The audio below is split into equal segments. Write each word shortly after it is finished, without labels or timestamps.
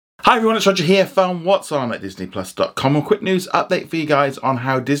Hi everyone, it's Roger here from What's On at DisneyPlus.com. A quick news update for you guys on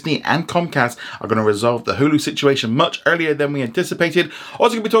how Disney and Comcast are going to resolve the Hulu situation much earlier than we anticipated.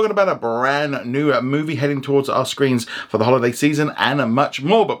 Also going to be talking about a brand new movie heading towards our screens for the holiday season and much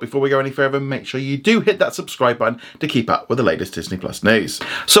more. But before we go any further, make sure you do hit that subscribe button to keep up with the latest Disney Plus news.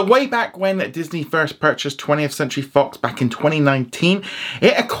 So way back when Disney first purchased 20th Century Fox back in 2019,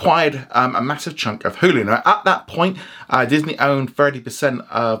 it acquired a massive chunk of Hulu. Now at that point, Disney owned 30%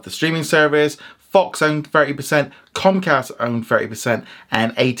 of the streaming service, Fox owned 30%, Comcast owned 30%,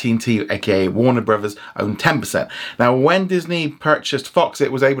 and AT&T, aka Warner Brothers, owned 10%. Now, when Disney purchased Fox,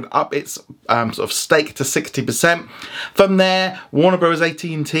 it was able to up its sort of stake to 60%. From there, Warner Brothers,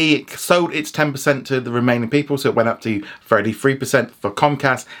 AT&T sold its 10% to the remaining people, so it went up to 33% for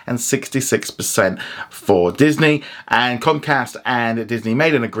Comcast and 66% for Disney. And Comcast and Disney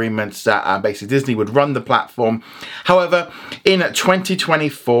made an agreement that basically Disney would run the platform. However, in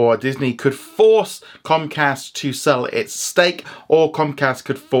 2024, Disney could force Comcast to sell its stake, or Comcast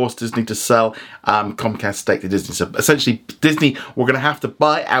could force Disney to sell Comcast's stake to Disney. So essentially, Disney were going to have to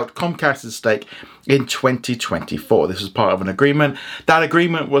buy out Comcast's stake in 2024. This was part of an agreement. That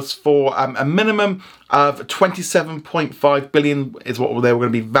agreement was for a minimum of $27.5 billion is what they were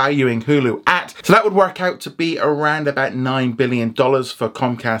going to be valuing Hulu at. So that would work out to be around about $9 billion for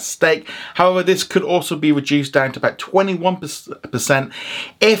Comcast's stake. However, this could also be reduced down to about 21%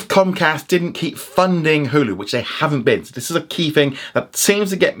 if Comcast didn't keep funding Hulu, which they haven't been. So this is a key thing that seems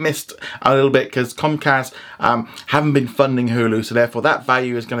to get missed a little bit because Comcast haven't been funding Hulu. So therefore that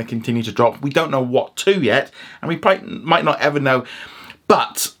value is going to continue to drop. We don't know what to yet, and we probably might not ever know.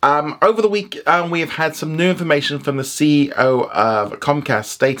 But over the week, we have had some new information from the CEO of Comcast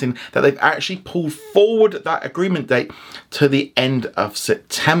stating that they've actually pulled forward that agreement date to the end of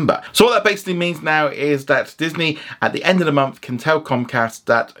September. So what that basically means now is that Disney, at the end of the month, can tell Comcast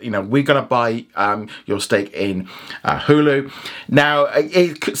that, you know, we're going to buy your stake in Hulu. Now,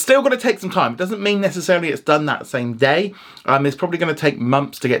 it's still going to take some time. It doesn't mean necessarily it's done that same day. It's probably going to take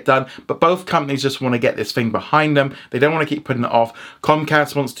months to get done, but both companies just want to get this thing behind them. They don't want to keep putting it off.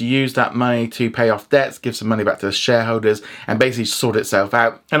 Comcast wants to use that money to pay off debts, give some money back to the shareholders, and basically sort itself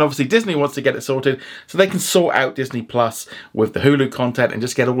out. And obviously Disney wants to get it sorted so they can sort out Disney Plus with the Hulu content and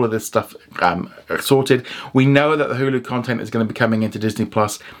just get all of this stuff sorted. We know that the Hulu content is going to be coming into Disney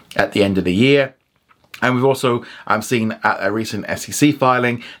Plus at the end of the year. And we've also seen at a recent SEC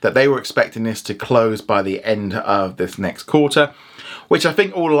filing that they were expecting this to close by the end of this next quarter, which I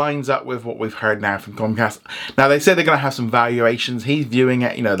think all lines up with what we've heard now from Comcast. Now, they said they're going to have some valuations. He's viewing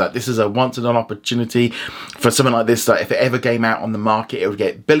it, you know, that this is a once-in-a opportunity for something like this, that if it ever came out on the market, it would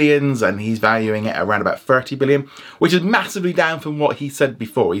get billions, and he's valuing it around about 30 billion, which is massively down from what he said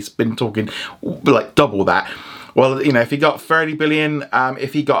before. He's been talking like double that. Well, you know, if he got 30 billion,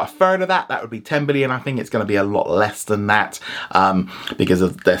 if he got a third of that, that would be 10 billion. I think it's going to be a lot less than that because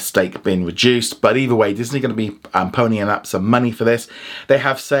of their stake being reduced. But either way, Disney going to be ponying up some money for this. They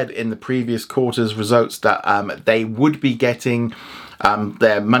have said in the previous quarter's results that they would be getting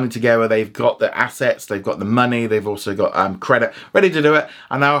their money together. They've got the assets, they've got the money, they've also got credit ready to do it.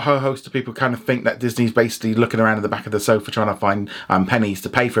 And now a whole host of people kind of think that Disney's basically looking around at the back of the sofa trying to find pennies to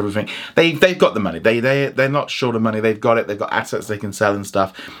pay for everything. They've got the money. They're not short of money. They've got it. They've got assets they can sell and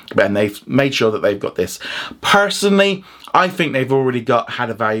stuff. And they've made sure that they've got this. Personally, I think they've already had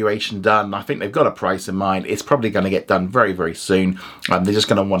a valuation done. I think they've got a price in mind. It's probably going to get done very, very soon. They're just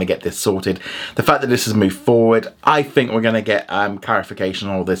going to want to get this sorted. The fact that this has moved forward, I think we're going to get clarification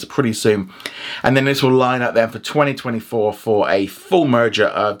on all this pretty soon. And then this will line up then for 2024 for a full merger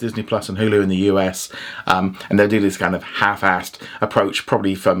of Disney Plus and Hulu in the US. And they'll do this kind of half-assed approach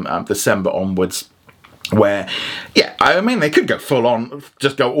probably from December onwards. Where, yeah, I mean, they could go full on,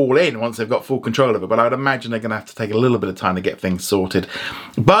 just go all in once they've got full control of it, but I'd imagine they're going to have to take a little bit of time to get things sorted.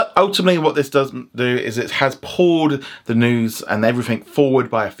 But ultimately what this doesn't do is it has pulled the news and everything forward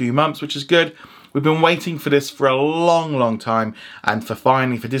by a few months, which is good. We've been waiting for this for a long, long time, and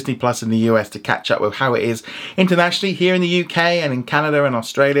finally for Disney Plus in the US to catch up with how it is internationally here in the UK and in Canada and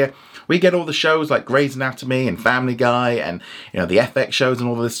Australia. We get all the shows like Grey's Anatomy and Family Guy and, you know, the FX shows and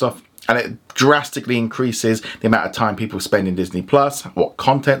all of this stuff. And it drastically increases the amount of time people spend in Disney Plus, what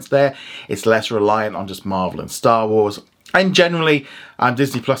content's there. It's less reliant on just Marvel and Star Wars. And generally,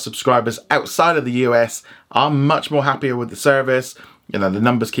 Disney Plus subscribers outside of the US are much more happier with the service. You know, the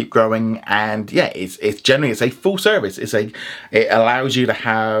numbers keep growing, and yeah, it's generally a full service. It allows you to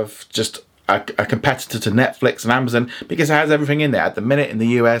have just a competitor to Netflix and Amazon because it has everything in there. At the minute in the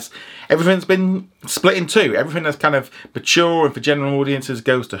US, everything's been split in two. Everything that's kind of mature and for general audiences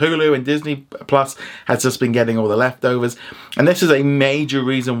goes to Hulu, and Disney Plus has just been getting all the leftovers. And this is a major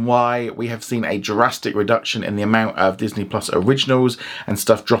reason why we have seen a drastic reduction in the amount of Disney Plus originals and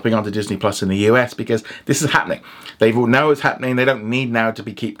stuff dropping onto Disney Plus in the US, because this is happening. They all know it's happening. They don't need now to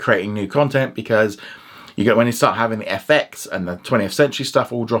keep creating new content, because when you start having the FX and the 20th century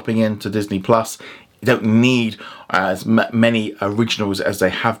stuff all dropping into Disney Plus, you don't need as many originals as they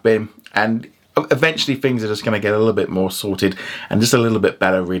have been. And eventually things are just going to get a little bit more sorted and just a little bit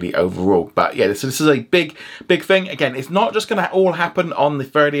better really overall. But yeah, this is a big thing. Again, it's not just going to all happen on the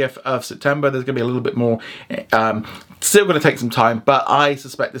 30th of September. There's going to be a little bit more. Still going to take some time, but I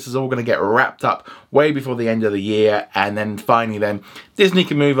suspect this is all going to get wrapped up way before the end of the year, and then finally then Disney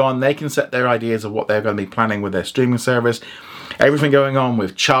can move on. They can set their ideas of what they're going to be planning with their streaming service. Everything going on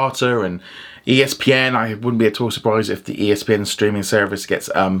with Charter and ESPN, I wouldn't be at all surprised if the ESPN streaming service gets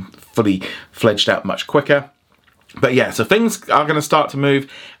fully fledged out much quicker. But yeah, so things are going to start to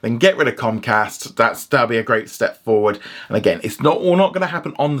move. Then get rid of Comcast. That'll be a great step forward. And again, it's not going to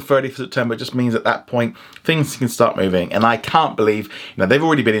happen on the 30th of September. It just means at that point things can start moving. And I can't believe, they've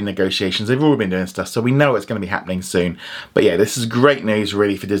already been in negotiations. They've already been doing stuff, so we know it's going to be happening soon. But yeah, this is great news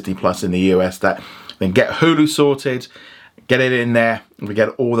really for Disney Plus in the US, that then get Hulu sorted, get it in there, and we get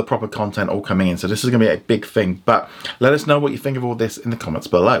all the proper content all coming in. So this is going to be a big thing. But let us know what you think of all this in the comments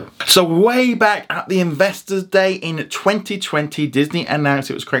below. So way back at the Investors Day in 2020, Disney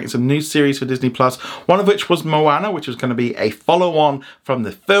announced it was creating some new series for Disney Plus, one of which was Moana, which was going to be a follow-on from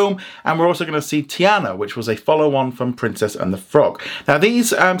the film. And we're also going to see Tiana, which was a follow-on from Princess and the Frog. Now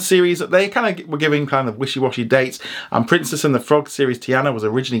these series, they kind of were giving kind of wishy-washy dates. Princess and the Frog series Tiana was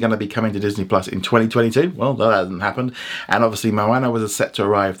originally going to be coming to Disney Plus in 2022. Well, that hasn't happened. And obviously Moana was set to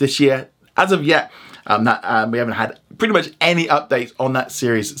arrive this year. As of yet, we haven't had pretty much any updates on that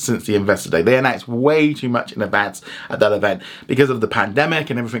series since the Investor Day. They announced way too much in advance at that event because of the pandemic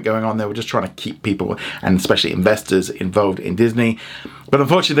and everything going on. They were just trying to keep people, and especially investors, involved in Disney. But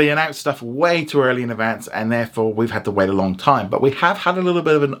unfortunately, they announced stuff way too early in advance, and therefore we've had to wait a long time. But we have had a little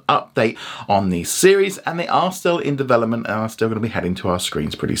bit of an update on these series, and they are still in development and are still going to be heading to our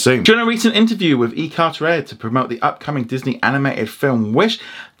screens pretty soon. During a recent interview with E. Carteret to promote the upcoming Disney animated film Wish,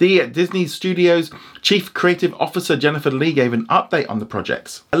 the Disney Studios Chief Creative Officer Jennifer Lee gave an update on the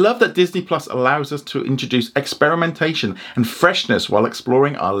projects. I love that Disney Plus allows us to introduce experimentation and freshness while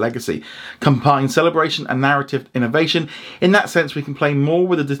exploring our legacy. Combine celebration and narrative innovation. In that sense, we can play more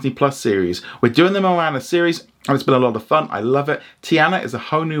with the Disney Plus series. We're doing the Moana series, and it's been a lot of fun. I love it. Tiana is a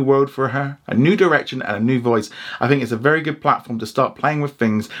whole new world for her, a new direction and a new voice. I think it's a very good platform to start playing with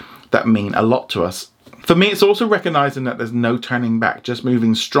things that mean a lot to us. For me, it's also recognizing that there's no turning back, just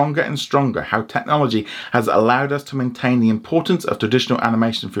moving stronger and stronger. How technology has allowed us to maintain the importance of traditional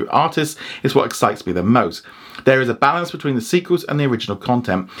animation through artists is what excites me the most. There is a balance between the sequels and the original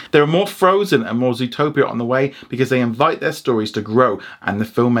content. There are more Frozen and more Zootopia on the way because they invite their stories to grow and the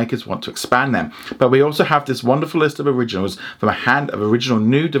filmmakers want to expand them. But we also have this wonderful list of originals from a hand of original,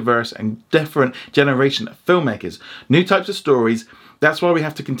 new, diverse and different generation of filmmakers. New types of stories. That's why we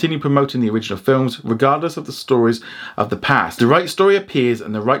have to continue promoting the original films, regardless of the stories of the past. The right story appears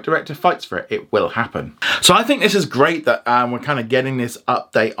and the right director fights for it, it will happen. So I think this is great that we're kind of getting this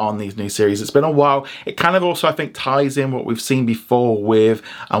update on these new series. It's been a while. It kind of also, I think, ties in what we've seen before with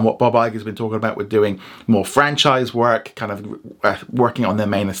what Bob Iger's been talking about with doing more franchise work, kind of working on their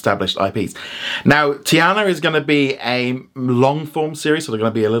main established IPs. Now, Tiana is going to be a long form series, so they're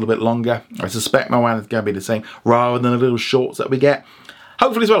going to be a little bit longer. I suspect Moana is going to be the same, rather than the little shorts that we get.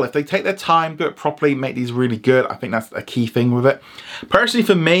 Hopefully as well, if they take their time, do it properly, make these really good, I think that's a key thing with it. Personally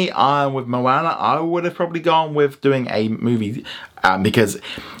for me, with Moana, I would have probably gone with doing a movie because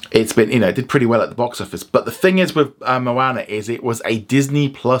it's been, it did pretty well at the box office. But the thing is with Moana is it was a Disney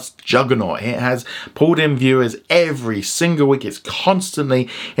Plus juggernaut. It has pulled in viewers every single week. It's constantly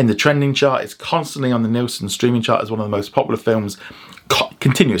in the trending chart. It's constantly on the Nielsen streaming chart as one of the most popular films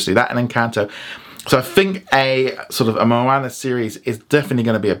continuously, that and Encanto. So I think a Moana series is definitely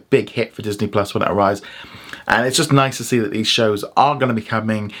going to be a big hit for Disney Plus when it arrives. And it's just nice to see that these shows are going to be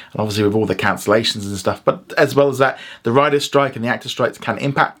coming, and obviously with all the cancellations and stuff. But as well as that, the writer's strike and the actor strikes can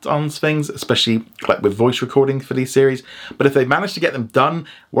impact on things, especially like with voice recording for these series. But if they manage to get them done,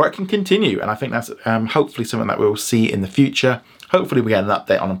 work can continue. And I think that's hopefully something that we'll see in the future. Hopefully we get an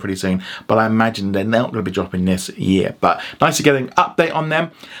update on them pretty soon, but I imagine they're not going to be dropping this year. But nice to get an update on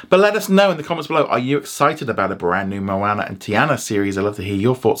them. But let us know in the comments below, are you excited about a brand new Moana and Tiana series? I'd love to hear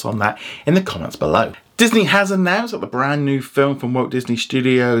your thoughts on that in the comments below. Disney has announced that the brand new film from Walt Disney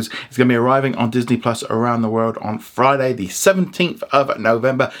Studios is going to be arriving on Disney Plus around the world on Friday, the 17th of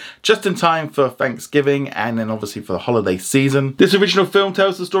November, just in time for Thanksgiving and then obviously for the holiday season. This original film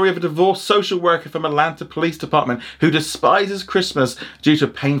tells the story of a divorced social worker from Atlanta Police Department who despises Christmas due to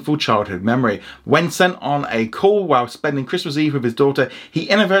painful childhood memory. When sent on a call while spending Christmas Eve with his daughter, he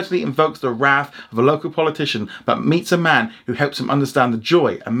inadvertently invokes the wrath of a local politician but meets a man who helps him understand the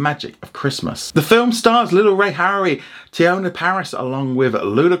joy and magic of Christmas. The film stars Little Ray Harry, Tiana Paris along with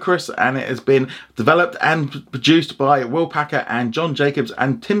Ludacris, and it has been developed and produced by Will Packer and John Jacobs,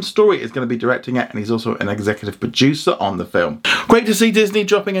 and Tim Story is going to be directing it, and he's also an executive producer on the film. Great to see Disney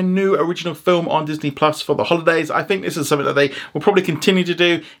dropping a new original film on Disney Plus for the holidays. I think this is something that they will probably continue to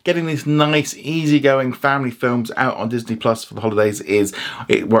do. Getting these nice, easygoing family films out on Disney Plus for the holidays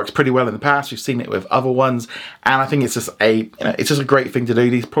it works pretty well in the past. We've seen it with other ones, and I think it's just a great thing to do.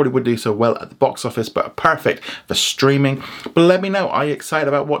 These probably would do so well at the box office, but are perfect for streaming. But let me know, are you excited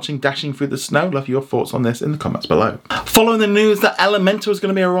about watching Dashing Through the Snow? Love your thoughts on this in the comments below. Following the news that Elemental is going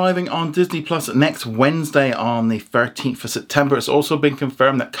to be arriving on Disney Plus next Wednesday on the 13th of September, it's also been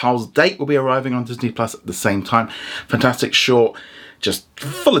confirmed that Carl's Date will be arriving on Disney Plus at the same time. Fantastic short, just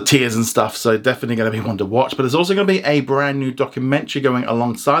full of tears and stuff, so definitely going to be one to watch. But there's also going to be a brand new documentary going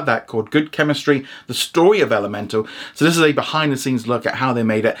alongside that called Good Chemistry, the story of Elemental. So this is a behind the scenes look at how they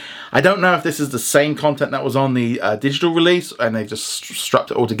made it. I don't know if this is the same content that was on the digital release and they just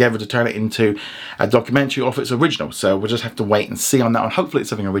strapped it all together to turn it into a documentary, or if it's original. So we'll just have to wait and see on that one. Hopefully it's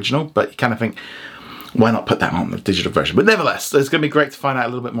something original, but you kind of think, why not put that on the digital version? But nevertheless, it's going to be great to find out a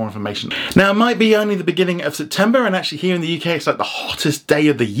little bit more information. Now, it might be only the beginning of September, and actually here in the UK, it's like the hottest day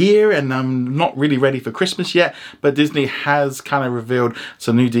of the year, and I'm not really ready for Christmas yet, but Disney has kind of revealed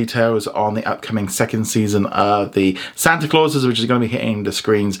some new details on the upcoming second season of the Santa Clauses, which is going to be hitting the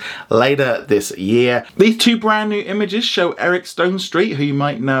screens later this year. These two brand new images show Eric Stonestreet, who you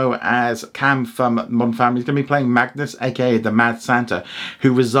might know as Cam from Modern Family. He's going to be playing Magnus, aka the Mad Santa,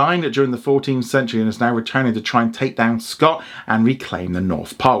 who resigned during the 14th century and is now returning to try and take down Scott and reclaim the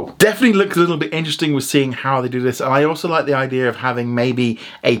North Pole. Definitely looks a little bit interesting with seeing how they do this, and I also like the idea of having maybe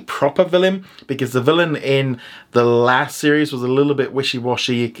a proper villain, because the villain in the last series was a little bit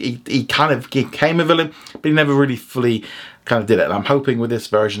wishy-washy. He kind of became a villain, but he never really fully kind of did it, and I'm hoping with this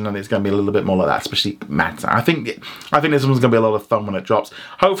version that it's going to be a little bit more like that, especially Matt. I think this one's going to be a lot of fun when it drops.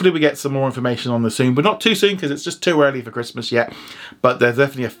 Hopefully we get some more information on this soon, but not too soon because it's just too early for Christmas yet. But there's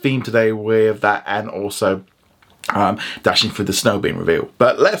definitely a theme today with that, and also Dashing Through the Snow being revealed.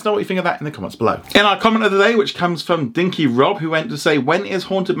 But let us know what you think of that in the comments below. In our comment of the day, which comes from Dinky Rob, who went to say, when is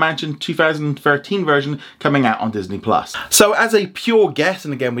Haunted Mansion 2013 version coming out on Disney Plus? So as a pure guess,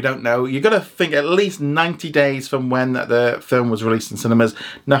 and again we don't know, you're going to think at least 90 days from when the film was released in cinemas.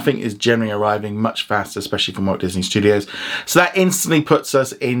 Nothing is generally arriving much faster, especially from Walt Disney Studios. So that instantly puts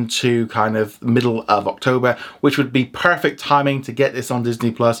us into kind of middle of October, which would be perfect timing to get this on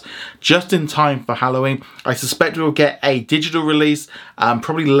Disney Plus just in time for Halloween. I suspect we'll get a digital release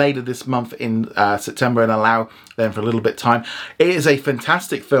probably later this month in September, and allow them for a little bit of time. It is a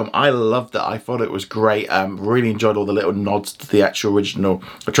fantastic film. I loved it. I thought it was great. Really enjoyed all the little nods to the actual original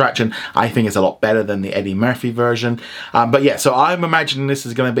attraction. I think it's a lot better than the Eddie Murphy version. But yeah, so I'm imagining this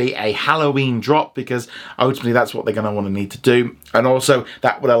is going to be a Halloween drop, because ultimately that's what they're going to want to need to do. And also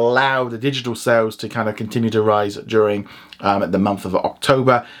that would allow the digital sales to kind of continue to rise during the month of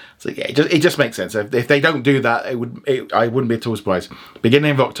October. So yeah, it just makes sense. If they don't do that, I wouldn't be at all surprised. Beginning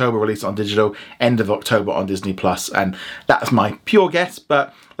of October release on digital, end of October on Disney Plus, and that's my pure guess.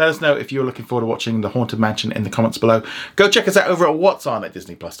 But let us know if you're looking forward to watching The Haunted Mansion in the comments below. Go check us out over at what's on at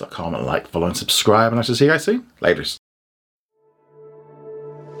disneyplus.com, and like, follow and subscribe, and I shall see you guys soon. Laters.